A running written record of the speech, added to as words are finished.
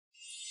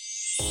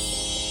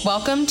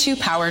Welcome to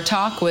Power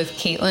Talk with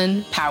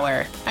Caitlin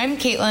Power. I'm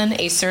Caitlin,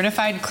 a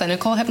certified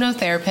clinical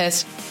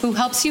hypnotherapist who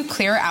helps you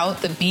clear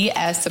out the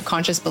BS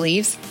subconscious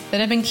beliefs that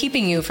have been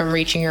keeping you from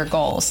reaching your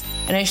goals.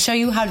 And I show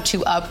you how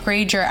to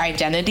upgrade your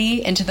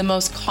identity into the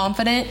most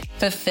confident,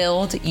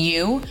 fulfilled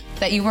you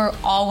that you were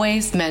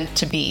always meant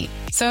to be.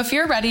 So if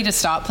you're ready to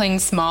stop playing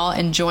small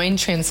and join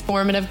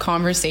transformative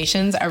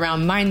conversations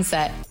around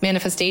mindset,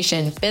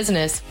 manifestation,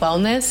 business,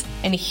 wellness,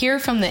 and hear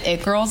from the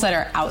it girls that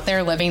are out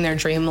there living their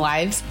dream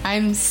lives,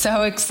 I'm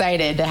so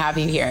excited to have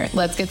you here.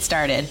 Let's get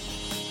started.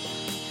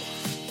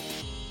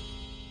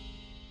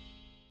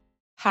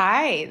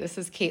 Hi, this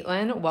is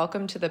Caitlin.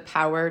 Welcome to the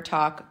Power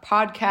Talk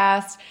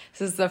podcast.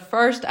 This is the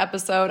first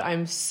episode.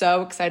 I'm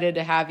so excited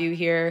to have you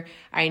here.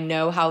 I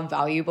know how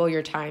valuable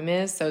your time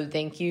is, so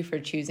thank you for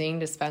choosing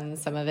to spend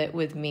some of it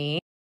with me.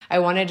 I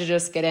wanted to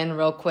just get in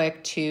real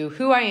quick to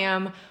who I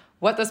am,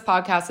 what this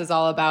podcast is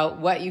all about,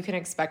 what you can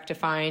expect to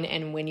find,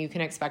 and when you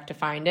can expect to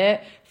find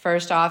it.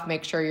 First off,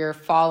 make sure you're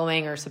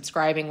following or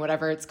subscribing,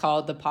 whatever it's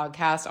called, the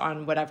podcast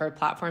on whatever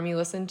platform you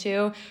listen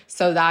to,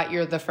 so that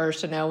you're the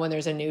first to know when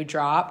there's a new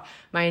drop.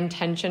 My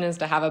intention is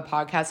to have a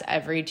podcast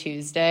every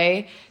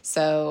Tuesday,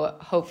 so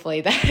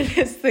hopefully that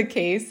is the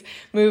case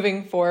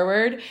moving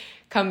forward.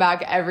 Come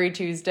back every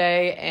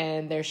Tuesday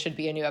and there should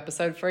be a new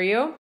episode for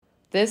you.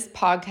 This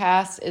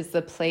podcast is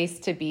the place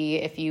to be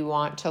if you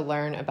want to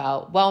learn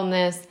about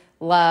wellness,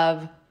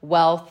 love,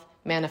 wealth,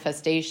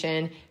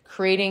 manifestation,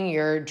 creating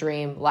your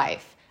dream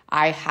life.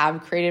 I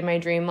have created my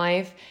dream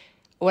life.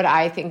 What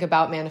I think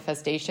about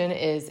manifestation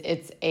is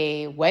it's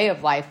a way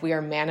of life. We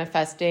are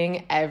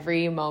manifesting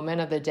every moment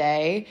of the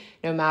day,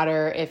 no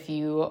matter if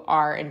you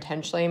are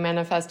intentionally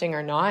manifesting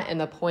or not. And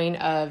the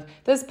point of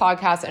this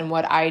podcast and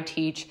what I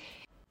teach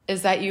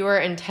is that you are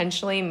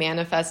intentionally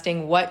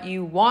manifesting what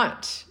you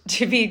want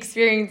to be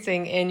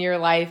experiencing in your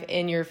life,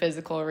 in your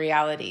physical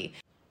reality.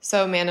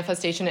 So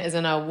manifestation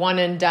isn't a one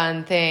and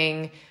done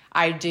thing.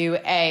 I do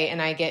A and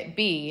I get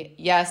B.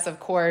 Yes, of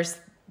course,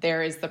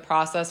 there is the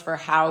process for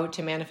how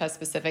to manifest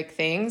specific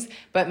things,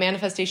 but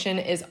manifestation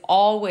is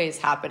always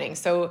happening.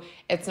 So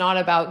it's not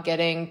about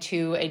getting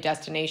to a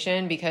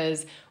destination,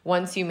 because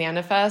once you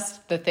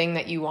manifest the thing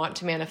that you want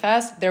to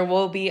manifest, there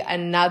will be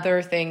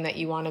another thing that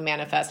you want to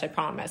manifest, I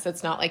promise.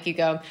 It's not like you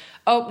go,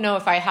 oh no,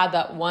 if I had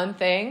that one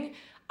thing,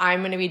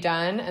 I'm going to be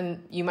done.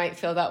 And you might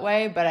feel that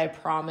way, but I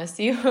promise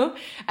you,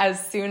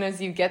 as soon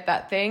as you get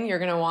that thing, you're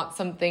going to want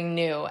something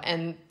new.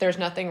 And there's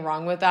nothing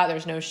wrong with that.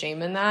 There's no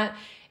shame in that.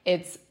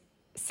 It's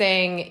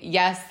saying,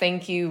 yes,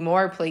 thank you,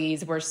 more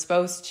please. We're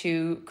supposed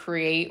to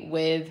create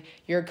with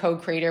your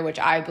co-creator, which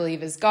I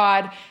believe is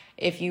God.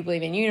 If you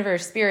believe in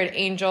universe, spirit,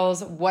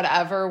 angels,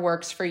 whatever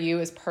works for you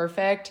is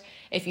perfect.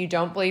 If you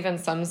don't believe in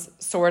some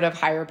sort of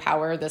higher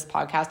power, this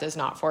podcast is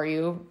not for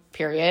you,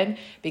 period,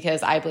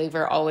 because I believe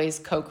we're always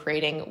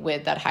co-creating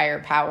with that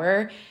higher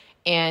power.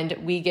 And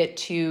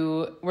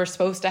we're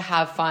supposed to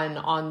have fun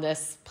on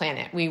this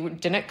planet. We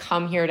didn't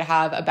come here to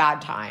have a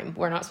bad time.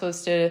 We're not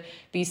supposed to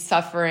be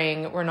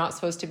suffering. We're not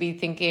supposed to be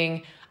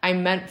thinking,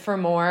 I'm meant for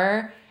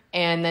more,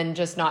 and then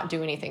just not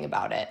do anything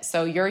about it.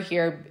 So you're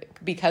here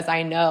because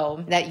I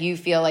know that you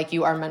feel like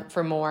you are meant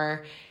for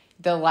more.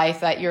 The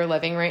life that you're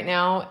living right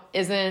now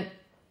isn't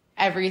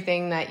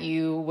everything that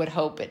you would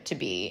hope it to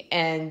be.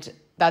 And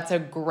that's a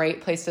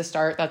great place to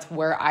start. That's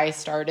where I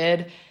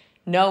started,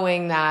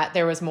 knowing that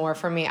there was more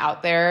for me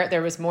out there.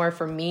 There was more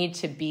for me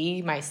to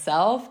be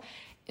myself,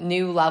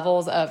 new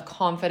levels of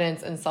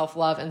confidence and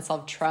self-love and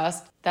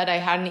self-trust that I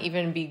hadn't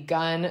even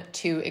begun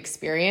to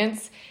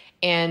experience.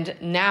 And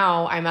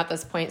now I'm at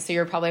this point. So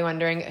you're probably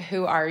wondering,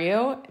 who are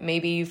you?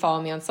 Maybe you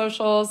follow me on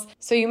socials.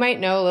 So you might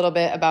know a little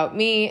bit about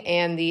me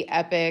and the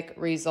epic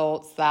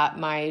results that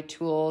my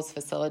tools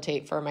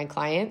facilitate for my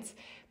clients.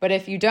 But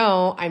if you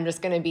don't, I'm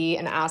just going to be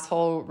an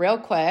asshole real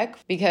quick,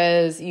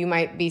 because you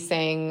might be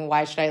saying,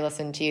 why should I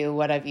listen to you?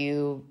 What have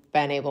you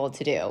been able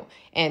to do?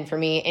 And for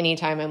me,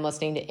 anytime I'm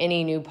listening to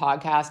any new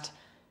podcast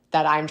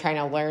that I'm trying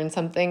to learn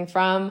something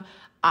from,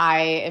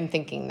 I am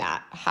thinking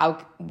that,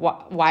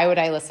 why would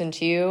I listen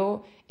to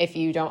you if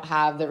you don't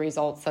have the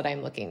results that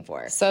I'm looking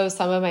for? So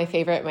some of my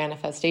favorite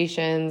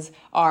manifestations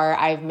are,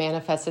 I've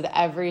manifested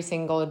every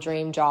single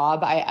dream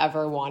job I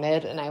ever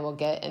wanted, and I will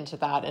get into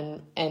that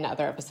in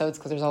other episodes,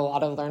 because there's a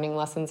lot of learning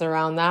lessons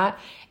around that.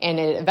 And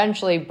it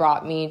eventually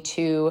brought me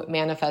to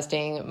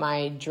manifesting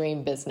my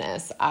dream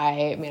business.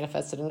 I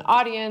manifested an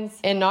audience,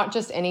 and not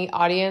just any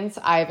audience.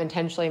 I've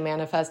intentionally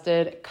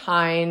manifested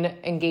kind,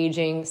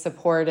 engaging,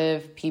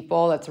 supportive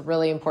people. That's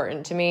really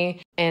important to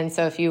me. And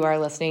so if you are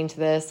listening to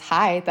this,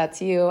 hi,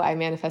 that's you. I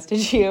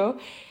manifested you.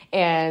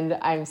 And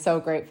I'm so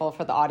grateful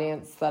for the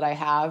audience that I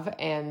have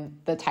and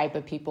the type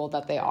of people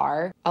that they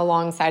are.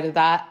 Alongside of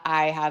that,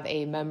 I have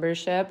a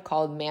membership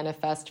called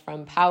Manifest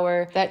from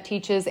Power that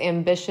teaches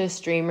ambitious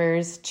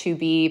dreamers to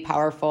be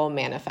powerful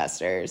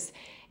manifestors.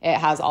 It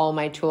has all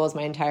my tools,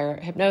 my entire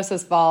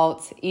hypnosis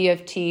vault,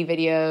 EFT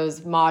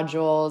videos,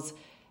 modules,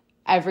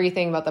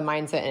 everything about the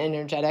mindset and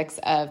energetics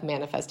of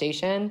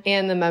manifestation.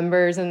 And the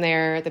members in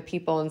there, the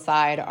people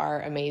inside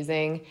are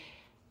amazing.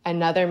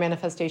 Another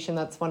manifestation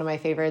that's one of my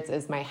favorites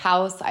is my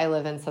house. I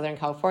live in Southern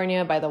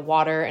California by the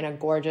water in a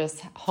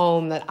gorgeous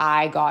home that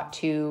I got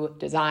to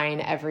design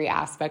every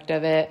aspect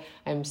of it.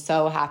 I'm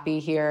so happy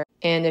here.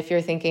 And if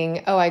you're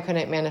thinking, oh, I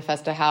couldn't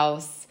manifest a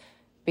house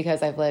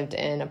because I've lived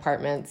in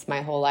apartments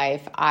my whole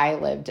life, I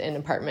lived in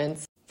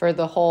apartments for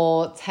the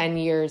whole 10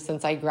 years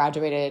since I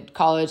graduated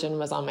college and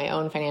was on my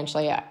own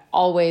financially. I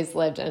always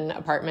lived in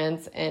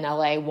apartments in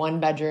LA,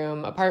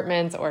 1-bedroom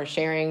apartments or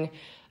sharing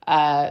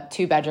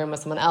 2-bedroom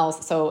with someone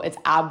else. So it's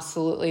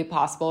absolutely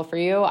possible for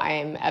you. I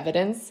am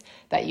evidence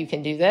that you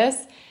can do this.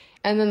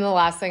 And then the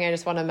last thing I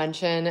just want to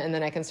mention, and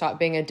then I can stop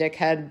being a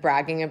dickhead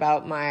bragging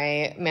about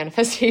my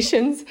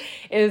manifestations,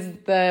 is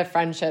the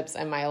friendships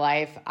in my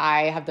life.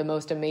 I have the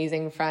most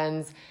amazing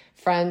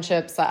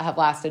friendships that have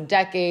lasted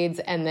decades.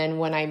 And then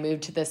when I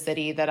moved to the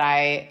city that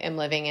I am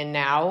living in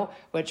now,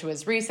 which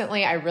was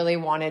recently, I really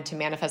wanted to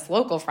manifest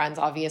local friends,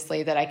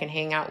 obviously, that I can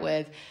hang out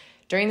with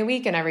during the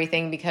week and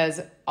everything, because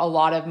a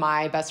lot of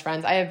my best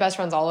friends, I have best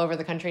friends all over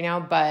the country now,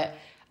 but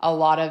a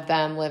lot of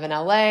them live in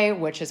LA,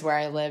 which is where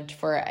I lived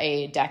for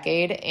a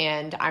decade.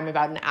 And I'm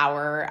about an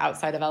hour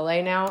outside of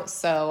LA now.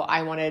 So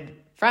I wanted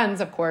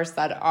friends, of course,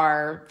 that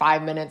are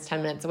 5 minutes,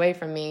 10 minutes away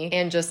from me.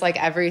 And just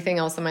like everything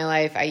else in my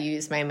life, I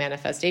use my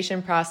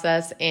manifestation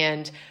process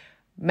and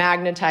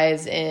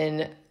magnetize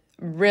in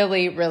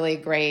really, really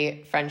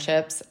great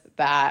friendships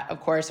that,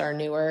 of course, are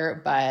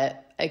newer, but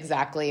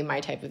exactly my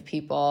type of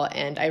people.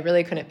 And I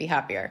really couldn't be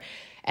happier.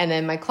 And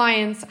then my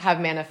clients have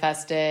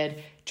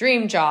manifested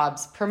dream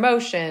jobs,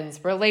 promotions,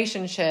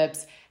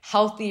 relationships,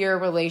 healthier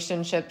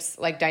relationships,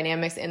 like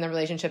dynamics in the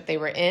relationship they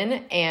were in,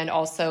 and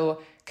also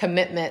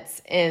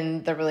commitments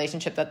in the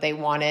relationship that they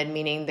wanted,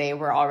 meaning they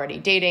were already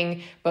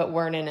dating but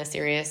weren't in a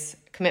serious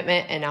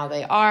commitment, and now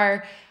they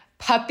are.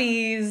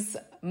 Puppies,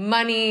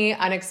 money,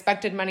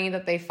 unexpected money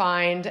that they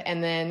find,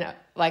 and then,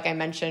 like I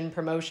mentioned,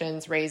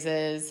 promotions,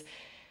 raises.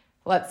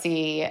 Let's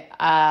see.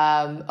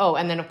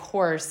 And then, of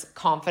course,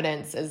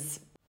 confidence is,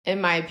 in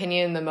my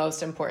opinion, the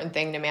most important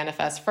thing to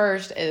manifest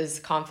first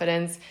is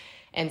confidence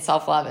and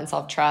self-love and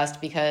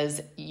self-trust, because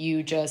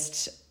you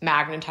just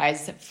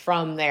magnetize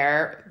from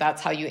there.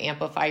 That's how you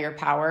amplify your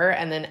power.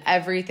 And then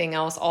everything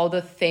else, all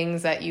the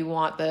things that you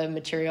want, the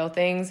material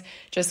things,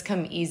 just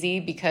come easy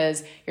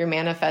because you're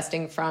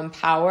manifesting from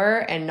power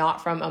and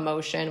not from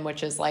emotion,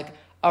 which is like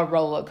a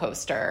roller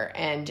coaster.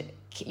 And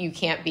you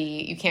can't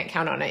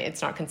count on it.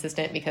 It's not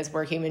consistent because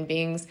we're human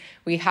beings.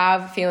 We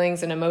have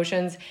feelings and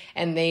emotions,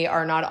 and they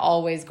are not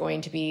always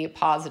going to be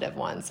positive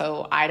ones.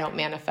 So I don't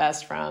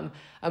manifest from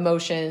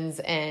emotions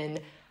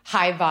and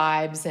high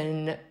vibes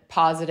and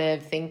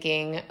positive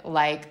thinking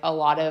like a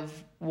lot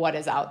of what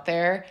is out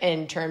there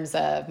in terms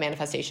of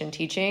manifestation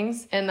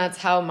teachings. And that's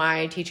how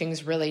my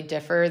teachings really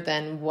differ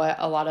than what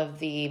a lot of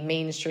the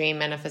mainstream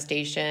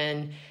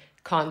manifestation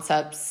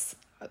concepts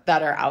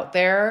that are out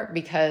there,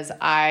 because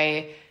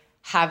I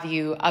have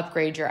you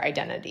upgrade your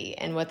identity.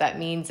 And what that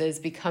means is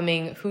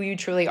becoming who you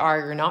truly are.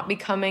 You're not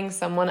becoming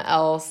someone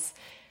else.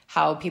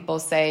 How people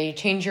say,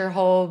 change your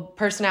whole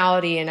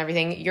personality and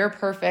everything. You're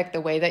perfect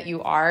the way that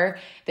you are.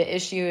 The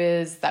issue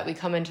is that we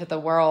come into the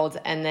world,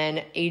 and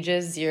then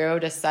ages 0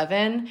 to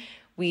 7,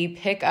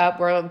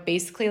 we're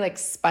basically like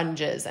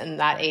sponges in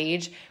that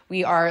age.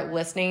 We are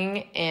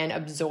listening and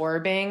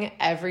absorbing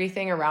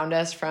everything around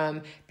us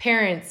from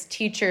parents,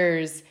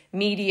 teachers,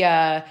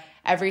 media,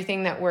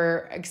 everything that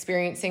we're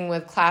experiencing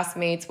with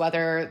classmates,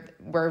 whether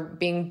we're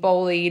being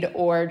bullied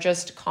or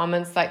just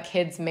comments that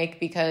kids make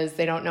because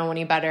they don't know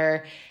any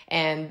better.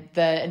 And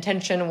the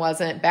intention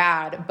wasn't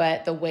bad,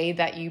 but the way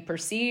that you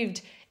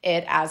perceived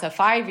it as a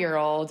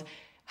 5-year-old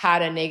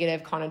had a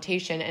negative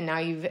connotation. And now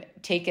you've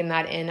taken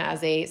that in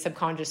as a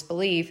subconscious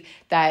belief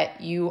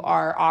that you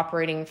are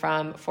operating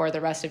from for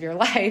the rest of your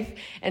life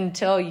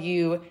until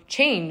you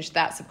change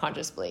that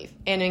subconscious belief.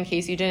 And in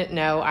case you didn't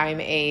know,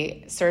 I'm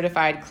a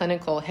certified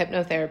clinical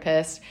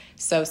hypnotherapist.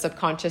 So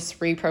subconscious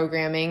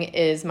reprogramming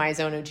is my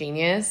zone of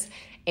genius.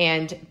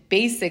 And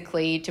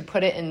basically, to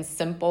put it in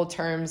simple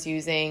terms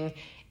using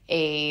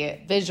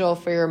a visual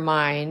for your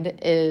mind,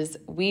 is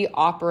we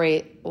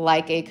operate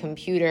like a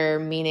computer,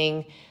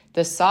 meaning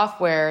the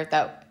software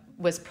that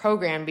was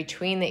programmed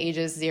between the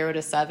ages 0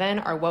 to 7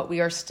 are what we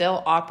are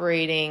still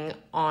operating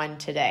on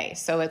today.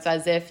 So it's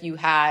as if you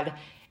had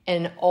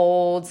an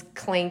old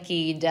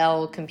clanky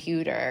Dell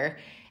computer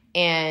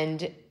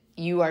and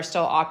you are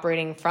still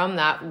operating from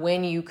that,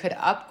 when you could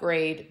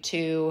upgrade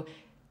to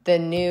the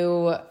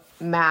new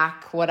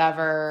Mac,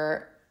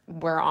 whatever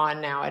we're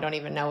on now. I don't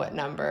even know what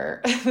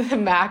number the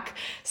Mac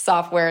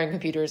software and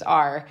computers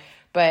are.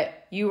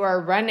 But you are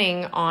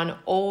running on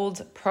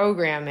old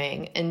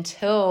programming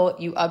until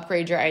you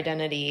upgrade your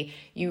identity,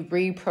 you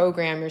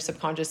reprogram your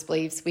subconscious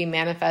beliefs. We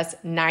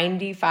manifest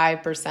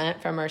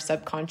 95% from our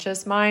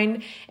subconscious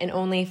mind and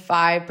only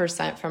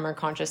 5% from our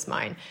conscious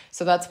mind.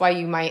 So that's why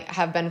you might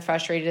have been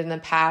frustrated in the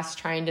past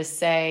trying to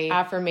say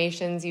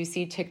affirmations. You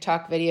see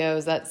TikTok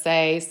videos that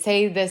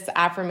say this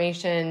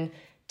affirmation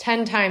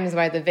 10 times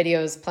while the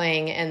video is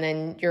playing, and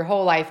then your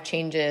whole life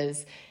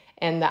changes.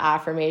 And the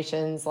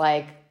affirmations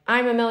like,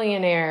 I'm a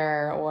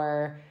millionaire,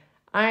 or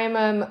I'm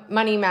a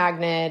money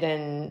magnet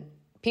and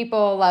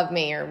people love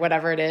me, or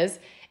whatever it is,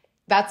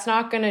 that's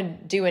not going to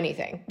do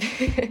anything.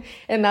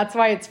 And that's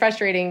why it's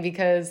frustrating,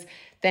 because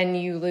then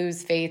you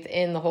lose faith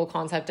in the whole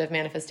concept of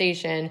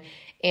manifestation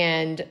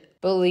and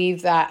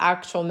believe that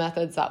actual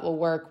methods that will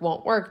work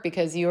won't work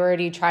because you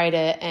already tried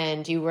it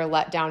and you were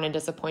let down and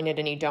disappointed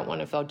and you don't want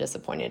to feel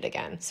disappointed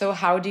again. So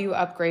how do you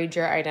upgrade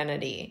your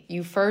identity?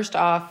 You first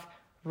off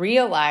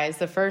realize,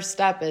 the first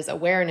step is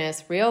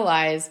awareness.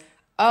 Realize,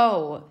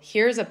 oh,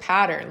 here's a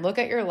pattern. Look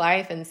at your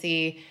life and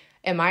see,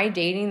 am I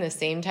dating the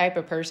same type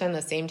of person,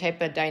 the same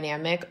type of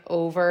dynamic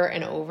over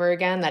and over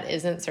again that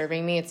isn't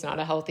serving me? It's not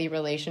a healthy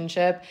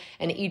relationship.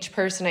 And each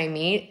person I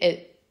meet,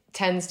 it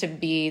tends to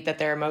be that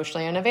they're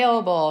emotionally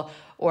unavailable,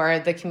 or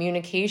the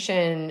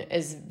communication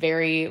is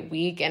very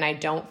weak and I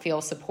don't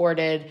feel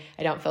supported,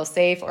 I don't feel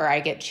safe, or I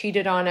get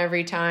cheated on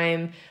every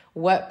time.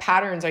 What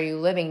patterns are you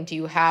living? Do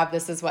you have,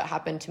 this is what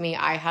happened to me.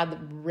 I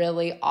had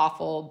really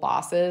awful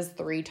bosses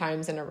 3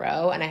 times in a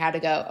row, and I had to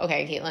go,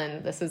 okay,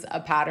 Caitlin, this is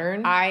a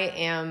pattern. I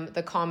am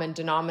the common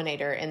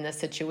denominator in this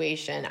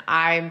situation.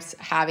 I'm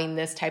having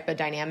this type of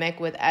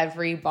dynamic with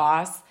every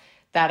boss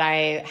that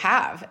I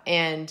have.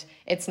 And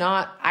it's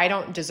not, I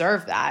don't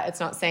deserve that. It's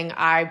not saying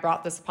I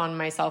brought this upon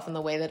myself in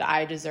the way that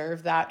I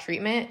deserve that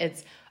treatment.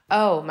 It's,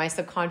 oh, my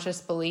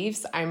subconscious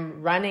beliefs,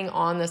 I'm running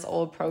on this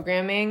old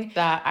programming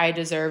that I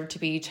deserve to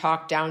be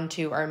talked down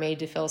to or made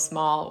to feel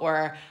small,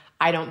 or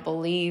I don't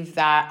believe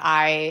that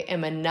I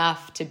am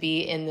enough to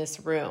be in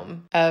this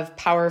room of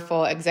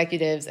powerful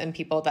executives and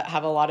people that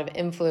have a lot of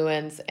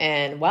influence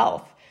and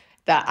wealth,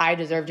 that I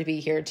deserve to be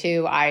here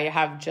too. I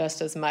have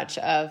just as much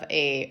of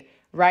a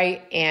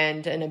right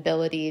and an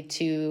ability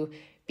to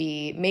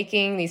be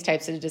making these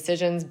types of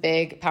decisions,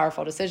 big,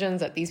 powerful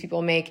decisions that these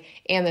people make,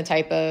 and the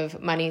type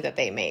of money that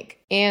they make.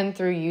 And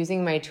through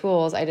using my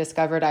tools, I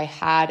discovered I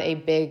had a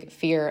big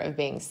fear of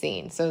being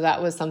seen. So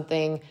that was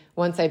something,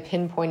 once I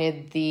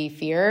pinpointed the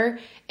fear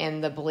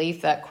and the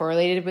belief that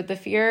correlated with the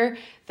fear,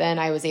 then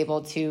I was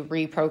able to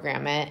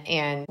reprogram it.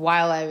 And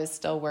while I was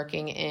still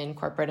working in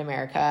corporate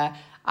America,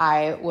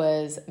 I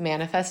was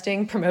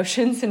manifesting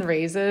promotions and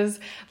raises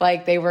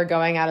like they were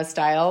going out of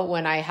style,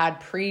 when I had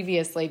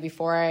previously,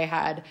 before I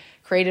had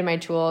created my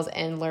tools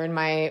and learned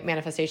my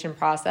manifestation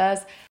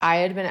process, I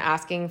had been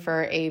asking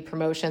for a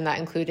promotion that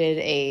included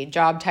a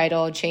job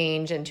title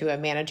change into a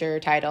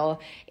manager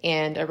title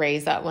and a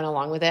raise that went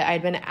along with it.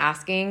 I'd been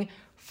asking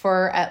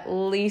for at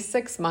least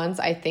 6 months.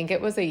 I think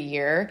it was a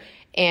year.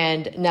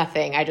 And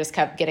nothing. I just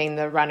kept getting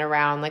the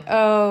runaround like,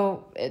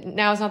 oh,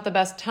 now's not the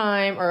best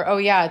time, or, oh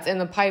yeah, it's in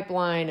the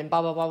pipeline, and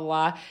blah, blah, blah,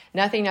 blah.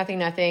 Nothing.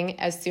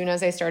 As soon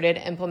as I started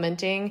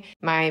implementing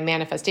my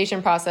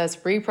manifestation process,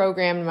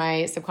 reprogrammed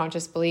my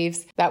subconscious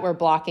beliefs that were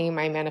blocking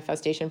my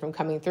manifestation from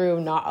coming through,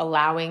 not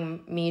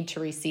allowing me to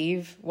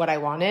receive what I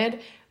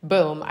wanted,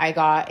 boom, I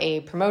got a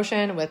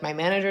promotion with my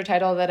manager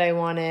title that I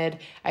wanted.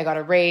 I got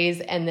a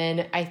raise. And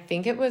then I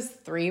think it was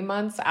 3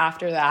 months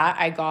after that,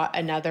 I got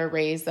another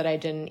raise that I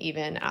didn't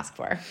even ask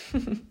for.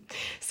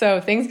 So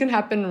things can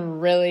happen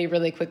really,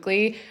 really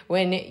quickly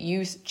when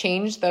you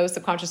change those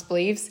subconscious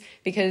beliefs,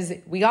 because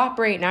we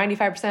operate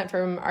 95%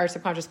 from our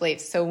subconscious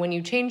beliefs. So when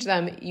you change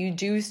them, you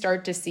do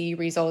start to see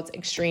results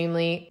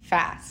extremely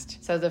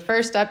fast. So the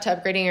first step to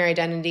upgrading your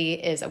identity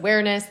is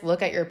awareness.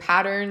 Look at your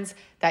patterns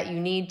that you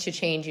need to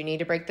change. You need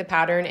to break the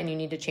pattern and you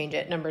need to change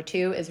it. Number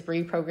 2 is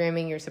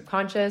reprogramming your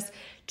subconscious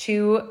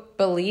to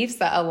beliefs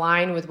that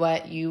align with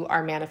what you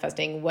are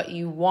manifesting, what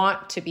you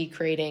want to be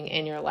creating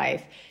in your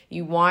life.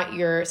 You want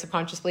your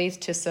subconscious beliefs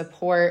to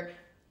support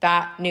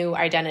that new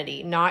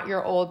identity, not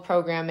your old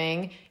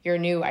programming, your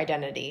new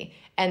identity.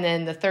 And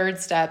then the third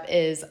step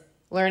is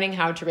learning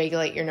how to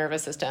regulate your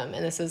nervous system.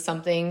 And this is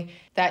something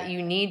that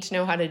you need to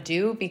know how to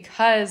do,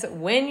 because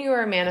when you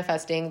are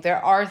manifesting,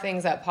 there are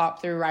things that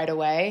pop through right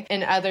away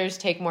and others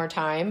take more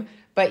time.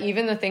 But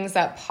even the things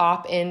that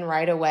pop in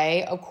right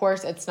away, of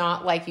course, it's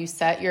not like you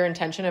set your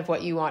intention of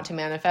what you want to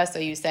manifest. So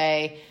you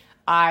say,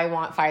 I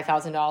want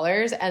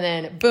 $5,000, and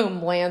then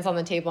boom, lands on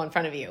the table in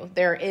front of you.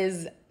 There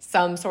is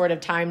some sort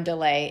of time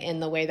delay in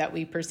the way that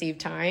we perceive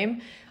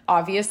time,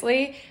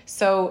 obviously.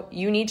 So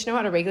you need to know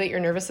how to regulate your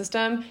nervous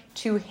system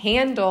to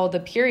handle the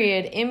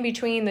period in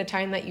between the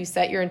time that you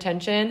set your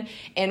intention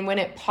and when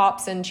it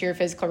pops into your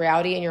physical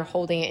reality and you're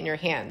holding it in your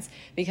hands.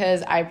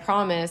 Because I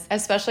promise,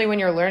 especially when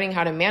you're learning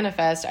how to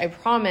manifest, I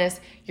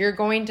promise you're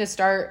going to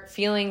start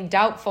feeling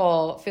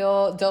doubtful,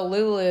 feel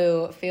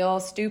delulu, feel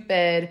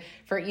stupid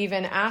for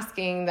even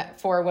asking that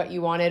for what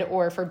you wanted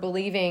or for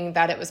believing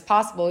that it was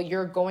possible.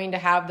 You're going to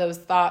have those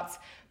thoughts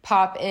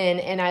pop in.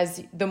 And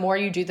as the more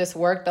you do this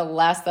work, the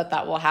less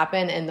that will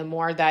happen. And the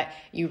more that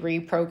you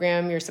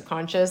reprogram your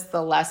subconscious,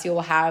 the less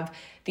you'll have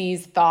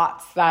these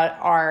thoughts that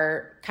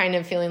are kind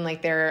of feeling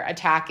like they're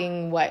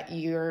attacking what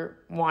you're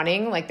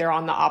wanting, like they're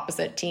on the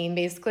opposite team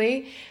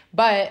basically.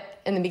 But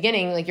in the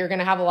beginning, like you're going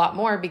to have a lot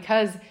more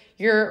because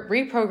you're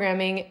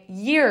reprogramming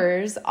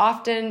years,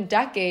 often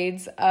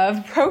decades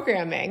of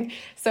programming.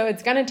 So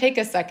it's going to take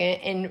a second.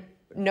 And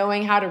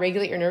knowing how to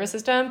regulate your nervous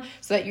system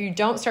so that you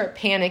don't start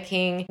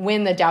panicking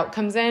when the doubt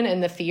comes in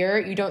and the fear.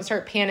 You don't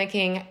start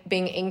panicking,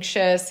 being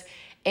anxious,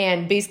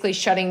 and basically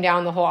shutting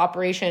down the whole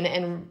operation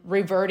and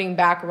running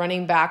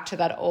back to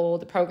that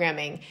old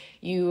programming.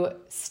 You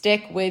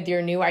stick with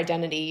your new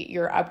identity.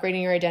 You're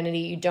upgrading your identity.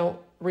 You don't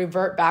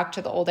revert back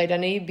to the old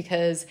identity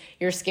because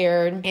you're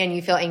scared and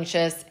you feel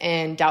anxious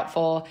and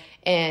doubtful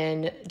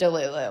and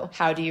delulu.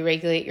 How do you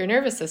regulate your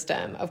nervous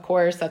system? Of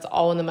course, that's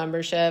all in the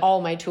membership.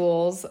 All my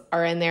tools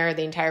are in there.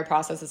 The entire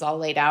process is all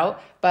laid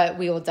out, but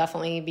we will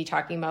definitely be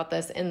talking about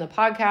this in the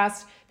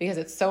podcast because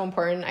it's so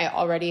important. I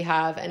already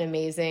have an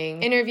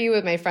amazing interview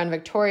with my friend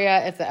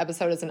Victoria. If the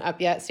episode isn't up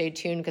yet, stay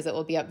tuned because it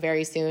will be up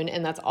very soon.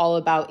 And that's all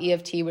about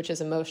EFT, which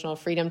is emotional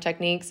freedom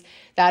techniques.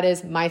 That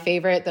is my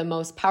favorite, the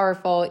most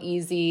powerful,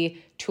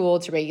 easy tool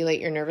to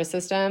regulate your nervous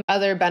system.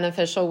 Other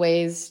beneficial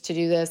ways to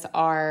do this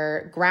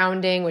are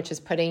grounding, which is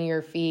putting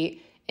your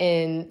feet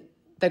in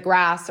the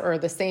grass or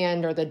the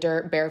sand or the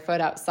dirt barefoot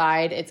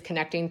outside. It's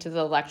connecting to the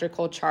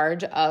electrical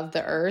charge of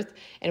the earth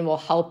and will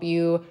help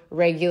you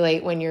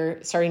regulate when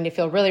you're starting to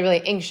feel really,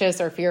 really anxious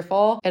or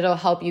fearful. It'll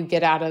help you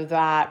get out of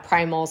that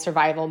primal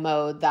survival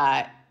mode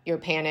that you're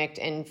panicked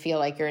and feel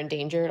like you're in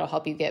danger. It'll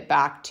help you get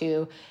back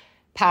to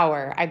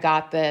power. I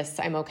got this.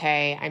 I'm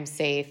okay. I'm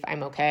safe.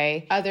 I'm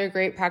okay. Other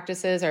great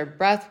practices are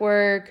breath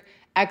work,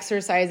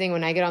 exercising.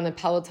 When I get on the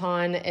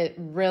Peloton, it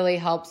really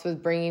helps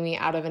with bringing me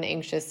out of an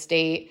anxious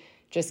state.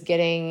 Just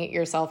getting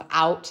yourself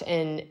out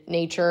in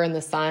nature and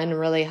the sun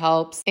really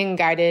helps. And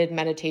guided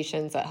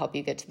meditations that help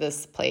you get to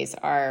this place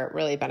are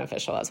really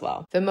beneficial as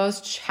well. The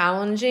most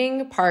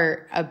challenging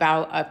part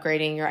about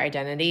upgrading your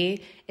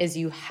identity is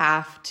you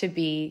have to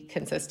be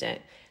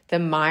consistent. The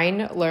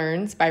mind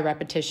learns by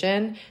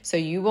repetition. So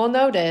you will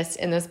notice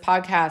in this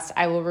podcast,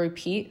 I will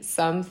repeat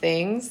some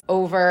things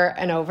over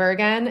and over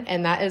again.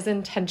 And that is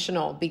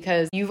intentional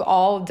because you've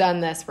all done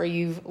this where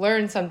you've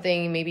learned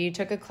something. Maybe you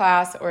took a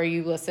class or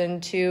you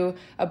listened to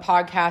a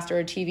podcast or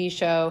a TV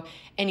show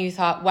and you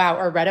thought, wow,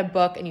 or read a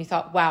book and you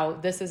thought, wow,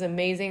 this is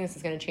amazing. This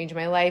is going to change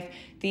my life.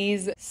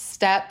 These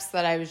steps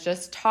that I was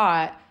just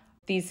taught,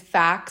 these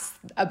facts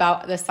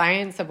about the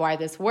science of why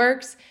this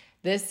works,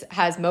 this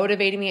has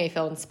motivated me. I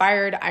feel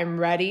inspired. I'm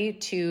ready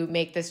to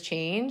make this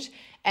change.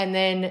 And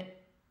then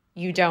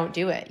you don't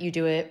do it. You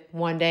do it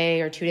one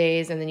day or 2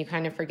 days and then you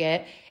kind of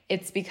forget.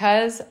 It's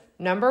because,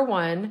 number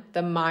one,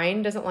 the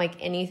mind doesn't like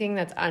anything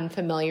that's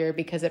unfamiliar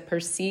because it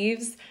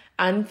perceives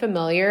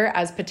unfamiliar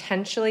as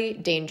potentially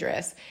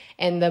dangerous.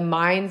 And the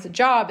mind's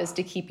job is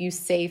to keep you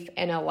safe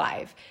and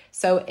alive.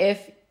 So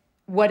if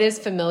what is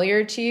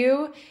familiar to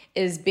you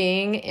is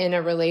being in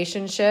a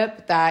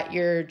relationship that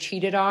you're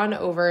cheated on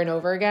over and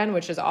over again,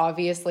 which is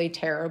obviously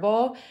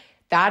terrible,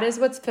 that is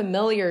what's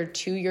familiar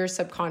to your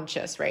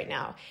subconscious right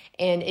now.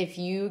 And if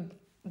you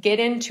get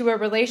into a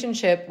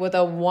relationship with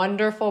a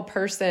wonderful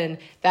person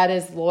that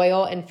is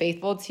loyal and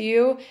faithful to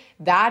you,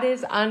 that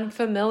is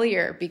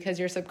unfamiliar because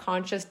your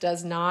subconscious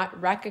does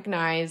not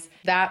recognize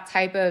that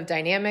type of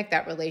dynamic,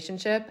 that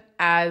relationship,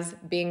 as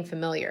being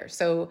familiar.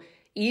 So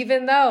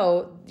even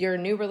though your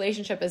new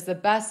relationship is the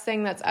best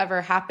thing that's ever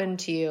happened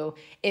to you,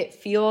 it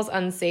feels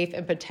unsafe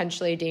and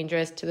potentially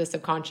dangerous to the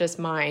subconscious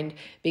mind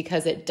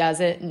because it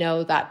doesn't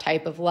know that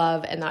type of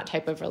love and that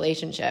type of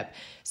relationship.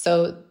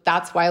 So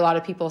that's why a lot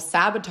of people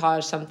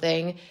sabotage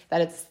something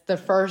that it's the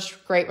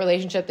first great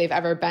relationship they've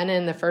ever been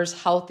in, the first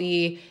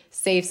healthy,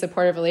 safe,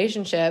 supportive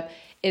relationship,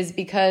 is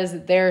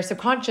because their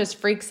subconscious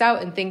freaks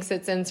out and thinks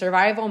it's in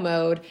survival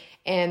mode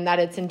and that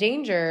it's in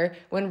danger,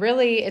 when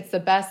really it's the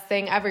best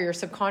thing ever. Your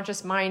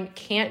subconscious mind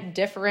can't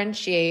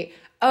differentiate,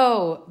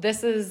 oh,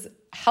 this is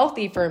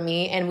healthy for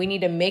me and we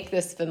need to make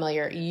this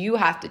familiar. You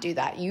have to do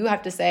that. You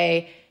have to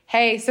say,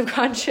 hey,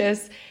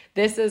 subconscious,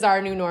 this is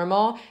our new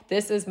normal.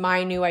 This is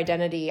my new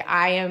identity.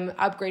 I am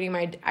upgrading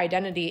my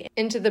identity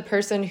into the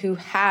person who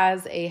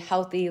has a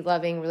healthy,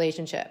 loving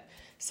relationship.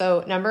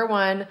 So number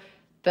one,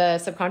 the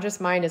subconscious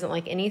mind doesn't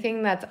like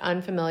anything that's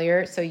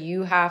unfamiliar. So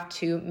you have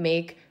to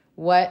make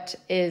what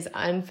is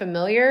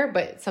unfamiliar,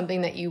 but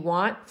something that you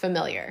want,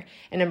 familiar.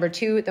 And number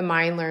two, the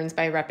mind learns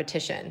by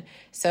repetition.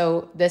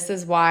 So this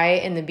is why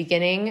in the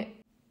beginning,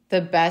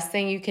 the best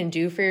thing you can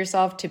do for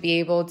yourself to be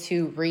able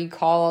to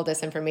recall all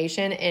this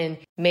information and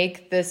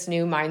make this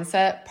new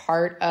mindset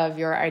part of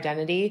your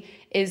identity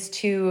is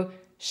to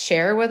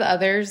share with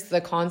others the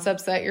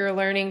concepts that you're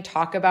learning,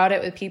 talk about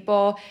it with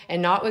people,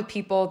 and not with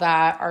people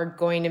that are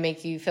going to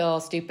make you feel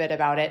stupid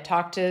about it.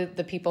 Talk to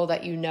the people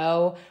that you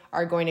know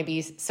are going to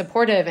be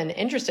supportive and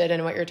interested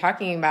in what you're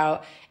talking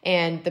about.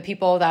 And the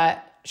people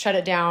that shut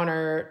it down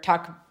or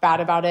talk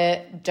bad about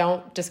it,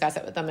 don't discuss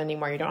it with them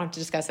anymore. You don't have to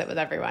discuss it with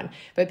everyone,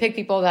 but pick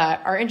people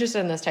that are interested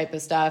in this type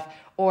of stuff.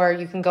 Or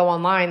you can go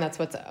online. That's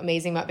what's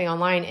amazing about being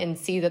online, and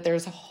see that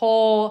there's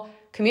whole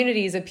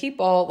communities of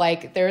people.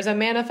 Like there's a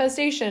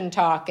manifestation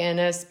talk and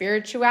a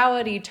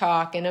spirituality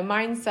talk and a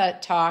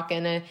mindset talk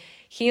and a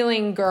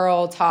healing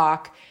girl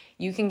talk.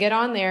 you can get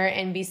on there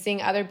and be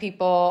seeing other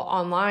people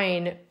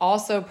online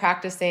also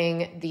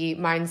practicing the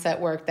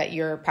mindset work that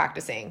you're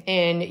practicing.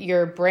 And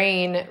your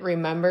brain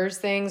remembers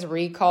things,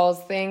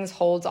 recalls things,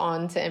 holds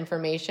on to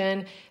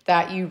information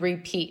that you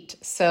repeat.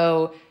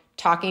 So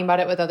talking about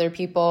it with other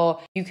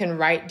people, you can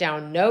write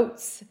down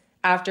notes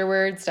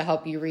afterwards to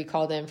help you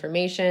recall the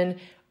information.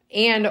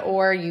 And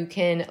or you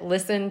can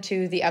listen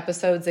to the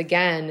episodes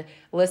again,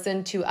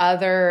 listen to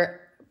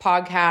other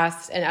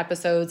podcasts and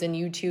episodes and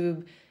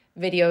YouTube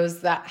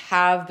videos that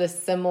have the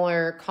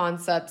similar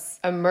concepts.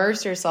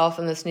 Immerse yourself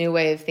in this new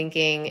way of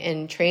thinking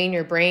and train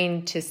your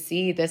brain to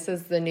see this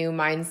is the new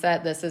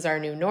mindset. This is our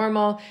new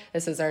normal.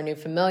 This is our new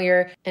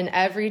familiar. And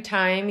every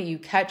time you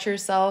catch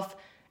yourself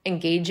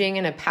engaging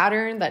in a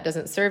pattern that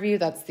doesn't serve you,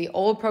 that's the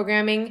old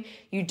programming,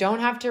 you don't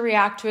have to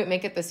react to it,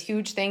 make it this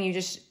huge thing. You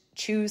just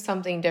choose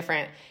something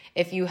different.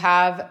 If you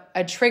have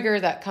a trigger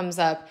that comes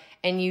up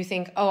and you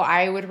think, oh,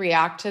 I would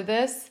react to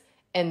this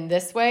in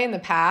this way in the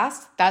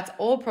past, that's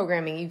old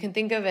programming. You can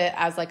think of it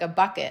as like a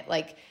bucket,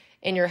 like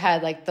in your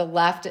head, like the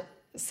left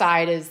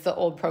side is the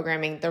old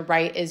programming, the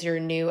right is your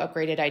new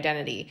upgraded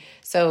identity.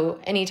 So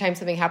anytime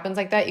something happens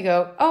like that, you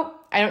go, oh,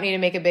 I don't need to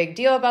make a big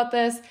deal about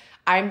this.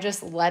 I'm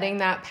just letting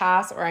that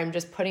pass, or I'm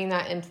just putting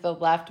that into the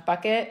left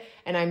bucket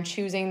and I'm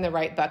choosing the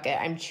right bucket.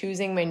 I'm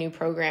choosing my new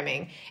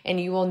programming.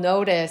 And you will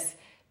notice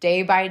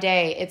day by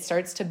day, it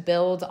starts to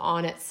build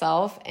on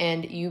itself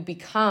and you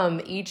become,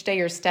 each day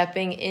you're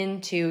stepping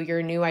into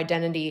your new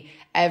identity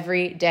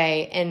every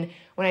day. And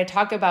when I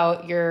talk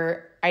about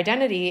your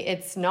identity,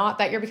 it's not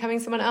that you're becoming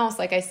someone else.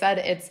 Like I said,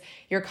 it's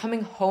you're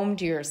coming home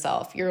to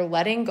yourself. You're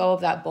letting go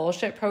of that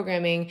bullshit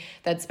programming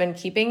that's been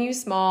keeping you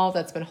small,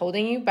 that's been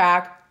holding you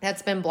back,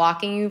 that's been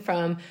blocking you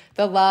from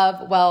the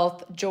love,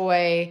 wealth,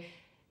 joy,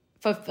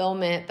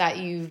 fulfillment that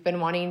you've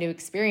been wanting to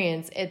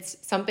experience. It's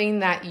something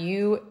that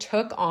you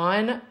took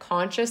on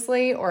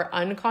consciously or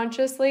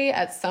unconsciously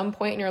at some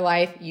point in your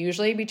life,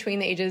 usually between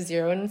the ages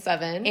 0 and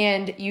 7.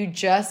 And you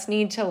just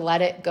need to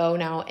let it go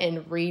now and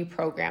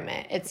reprogram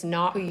it. It's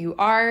not who you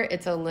are.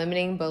 It's a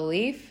limiting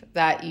belief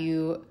that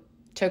you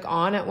took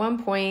on at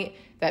one point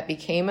that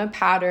became a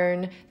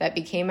pattern, that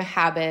became a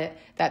habit,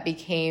 that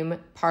became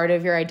part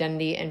of your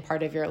identity and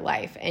part of your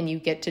life. And you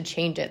get to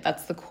change it.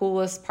 That's the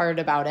coolest part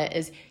about it,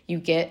 is you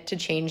get to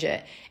change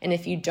it. And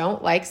if you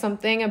don't like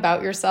something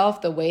about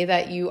yourself, the way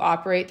that you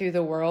operate through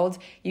the world,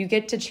 you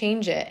get to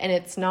change it. And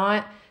it's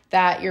not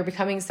that you're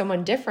becoming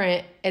someone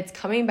different. It's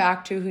coming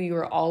back to who you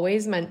were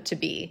always meant to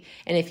be.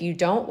 And if you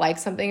don't like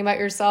something about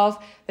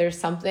yourself, there's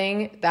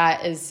something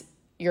that is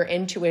your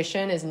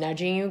intuition is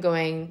nudging you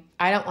going,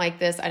 I don't like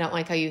this. I don't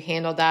like how you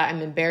handled that.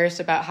 I'm embarrassed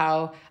about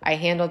how I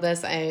handled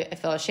this. I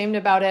feel ashamed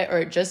about it, or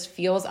it just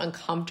feels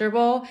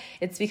uncomfortable.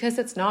 It's because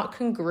it's not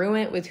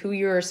congruent with who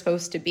you're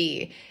supposed to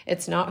be.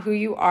 It's not who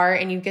you are,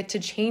 and you get to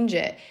change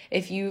it.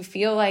 If you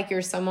feel like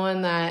you're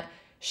someone that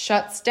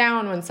shuts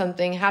down when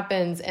something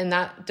happens and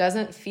that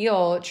doesn't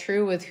feel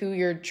true with who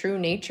your true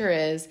nature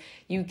is,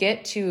 you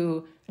get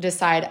to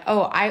decide,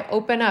 oh, I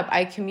open up,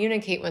 I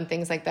communicate when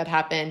things like that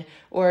happen.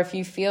 Or if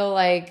you feel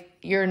like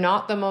you're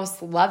not the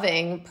most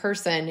loving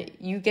person,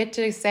 you get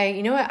to say,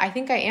 you know what, I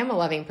think I am a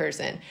loving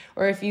person.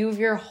 Or if you've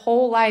your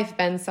whole life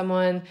been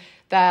someone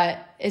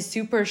that is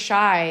super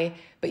shy,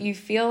 but you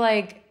feel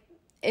like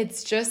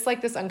it's just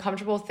like this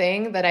uncomfortable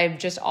thing that I've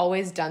just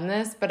always done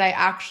this, but I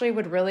actually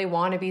would really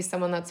want to be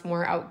someone that's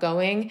more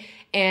outgoing.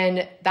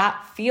 And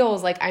that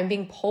feels like I'm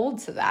being pulled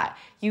to that.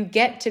 You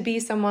get to be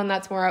someone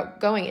that's more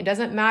outgoing. It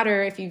doesn't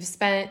matter if you've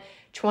spent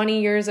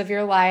 20 years of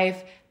your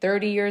life,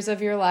 30 years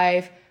of your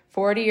life,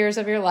 40 years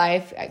of your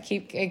life.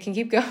 It can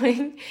keep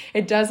going.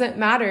 It doesn't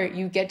matter.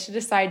 You get to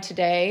decide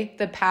today.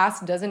 The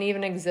past doesn't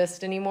even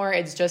exist anymore.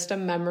 It's just a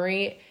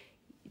memory.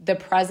 The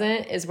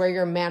present is where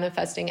you're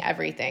manifesting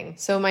everything.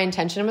 So my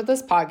intention with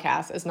this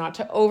podcast is not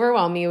to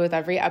overwhelm you with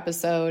every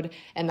episode.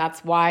 And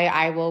that's why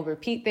I will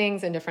repeat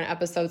things in different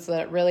episodes so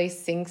that it really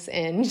sinks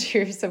into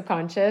your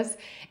subconscious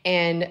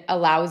and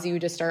allows you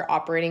to start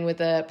operating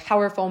with a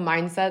powerful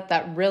mindset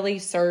that really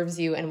serves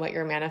you in what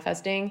you're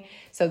manifesting.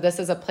 So this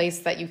is a place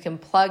that you can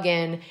plug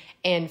in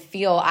and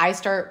feel. I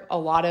start a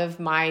lot of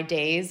my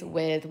days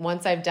with,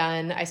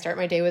 I start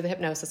my day with a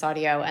hypnosis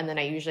audio, and then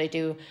I usually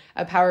do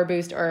a power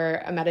boost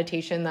or a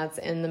meditation that's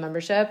in the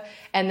membership.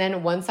 And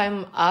then once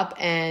I'm up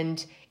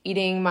and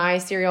eating my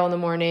cereal in the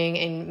morning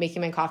and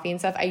making my coffee and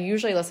stuff, I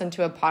usually listen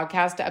to a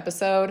podcast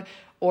episode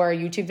or a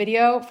YouTube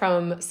video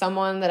from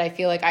someone that I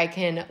feel like I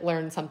can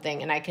learn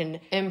something and I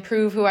can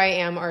improve who I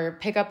am or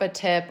pick up a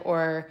tip,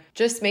 or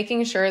just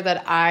making sure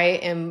that I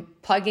am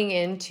plugging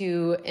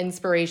into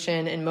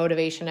inspiration and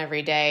motivation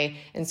every day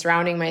and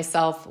surrounding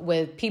myself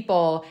with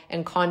people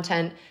and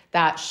content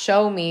that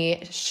show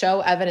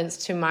evidence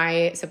to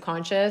my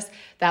subconscious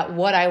that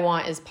what I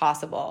want is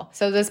possible.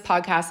 So this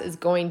podcast is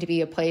going to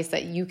be a place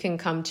that you can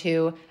come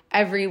to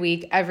every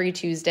week, every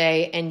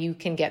Tuesday, and you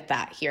can get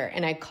that here.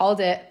 And I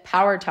called it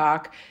Power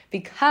Talk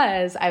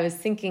because I was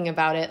thinking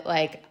about it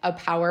like a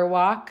power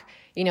walk.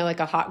 like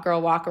a hot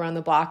girl walk around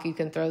the block. You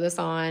can throw this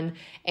on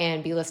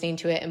and be listening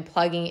to it and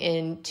plugging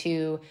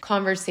into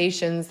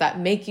conversations that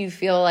make you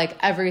feel like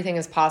everything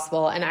is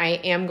possible. And I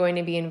am going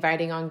to be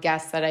inviting on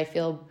guests that I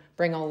feel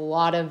bring a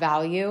lot of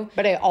value,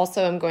 but I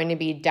also am going to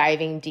be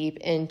diving deep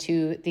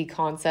into the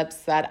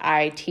concepts that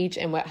I teach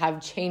and what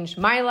have changed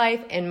my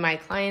life and my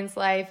clients'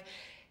 life,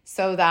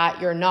 so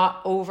that you're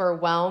not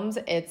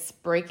overwhelmed. It's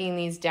breaking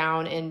these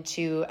down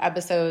into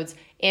episodes,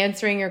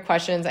 answering your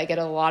questions. I get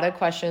a lot of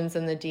questions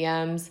in the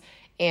DMs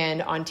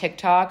and on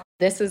TikTok.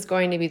 This is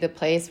going to be the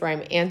place where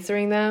I'm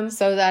answering them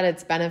so that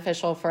it's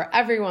beneficial for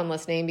everyone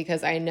listening,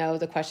 because I know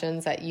the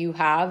questions that you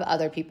have,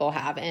 other people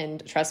have.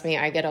 And trust me,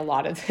 I get a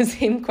lot of the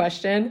same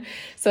question.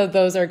 So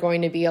those are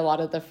going to be a lot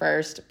of the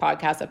first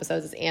podcast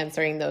episodes, is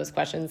answering those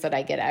questions that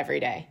I get every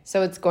day.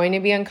 So it's going to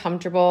be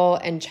uncomfortable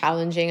and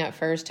challenging at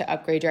first to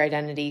upgrade your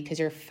identity, because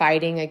you're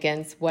fighting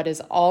against what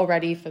is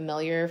already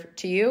familiar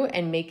to you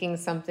and making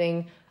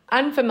something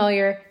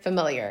unfamiliar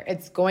familiar.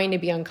 It's going to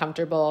be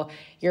uncomfortable.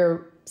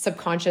 Your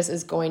subconscious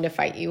is going to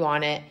fight you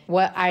on it.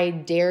 What I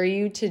dare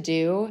you to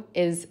do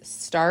is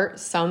start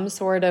some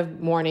sort of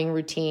morning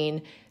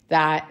routine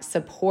that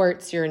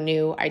supports your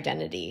new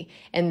identity.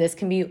 And this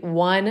can be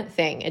one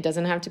thing. It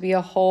doesn't have to be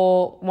a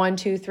whole 1,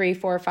 2, 3,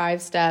 4,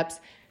 5 steps.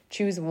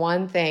 Choose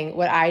one thing.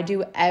 What I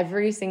do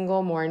every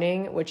single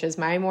morning, which is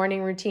my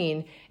morning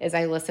routine, is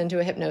I listen to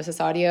a hypnosis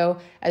audio.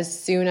 As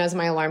soon as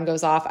my alarm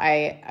goes off,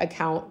 I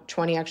account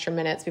 20 extra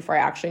minutes before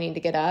I actually need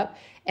to get up.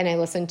 And I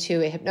listen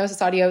to a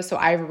hypnosis audio. So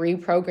I've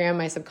reprogrammed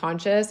my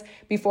subconscious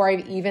before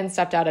I've even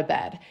stepped out of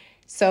bed.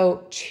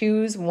 So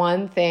choose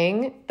one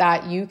thing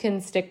that you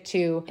can stick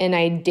to, and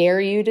I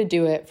dare you to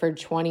do it for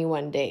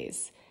 21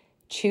 days.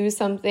 Choose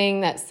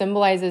something that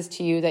symbolizes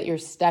to you that you're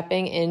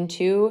stepping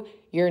into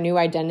your new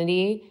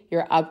identity,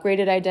 your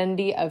upgraded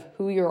identity of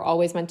who you're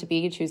always meant to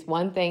be. Choose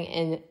one thing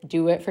and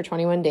do it for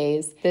 21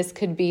 days. This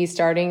could be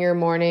starting your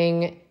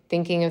morning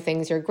thinking of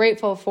things you're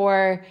grateful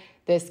for.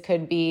 This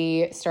could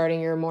be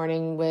starting your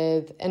morning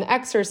with an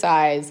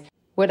exercise.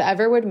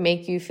 Whatever would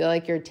make you feel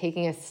like you're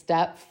taking a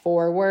step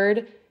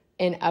forward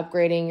in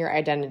upgrading your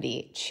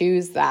identity.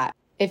 Choose that.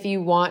 If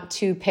you want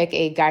to pick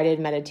a guided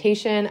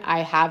meditation, I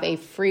have a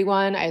free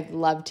one I'd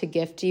love to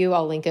gift you.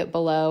 I'll link it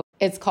below.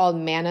 It's called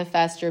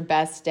Manifest Your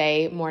Best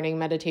Day Morning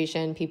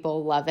Meditation.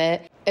 People love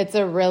it. It's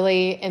a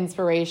really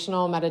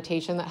inspirational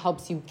meditation that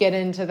helps you get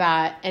into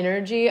that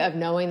energy of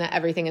knowing that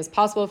everything is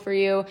possible for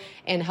you,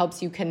 and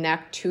helps you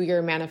connect to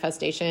your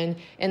manifestation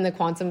in the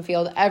quantum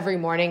field every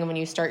morning. And when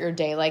you start your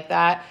day like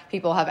that,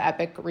 people have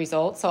epic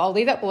results. So I'll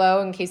leave that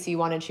below in case you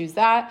want to choose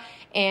that.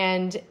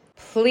 And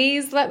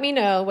please let me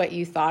know what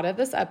you thought of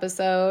this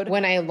episode.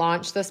 When I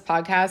launch this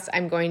podcast,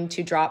 I'm going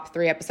to drop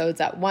 3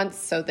 episodes at once.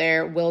 So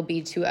there will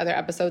be 2 other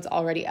episodes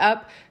already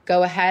up.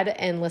 Go ahead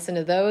and listen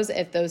to those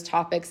if those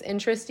topics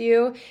interest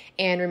you.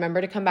 And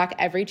remember to come back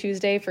every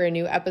Tuesday for a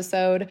new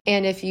episode.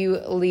 And if you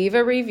leave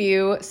a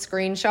review,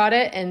 screenshot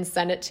it and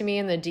send it to me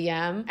in the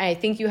DM. I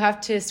think you have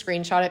to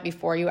screenshot it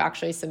before you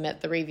actually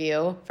submit the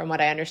review, from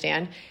what I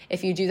understand.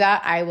 If you do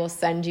that, I will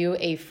send you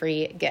a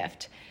free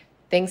gift.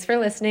 Thanks for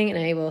listening, and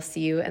I will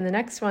see you in the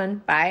next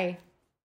one. Bye.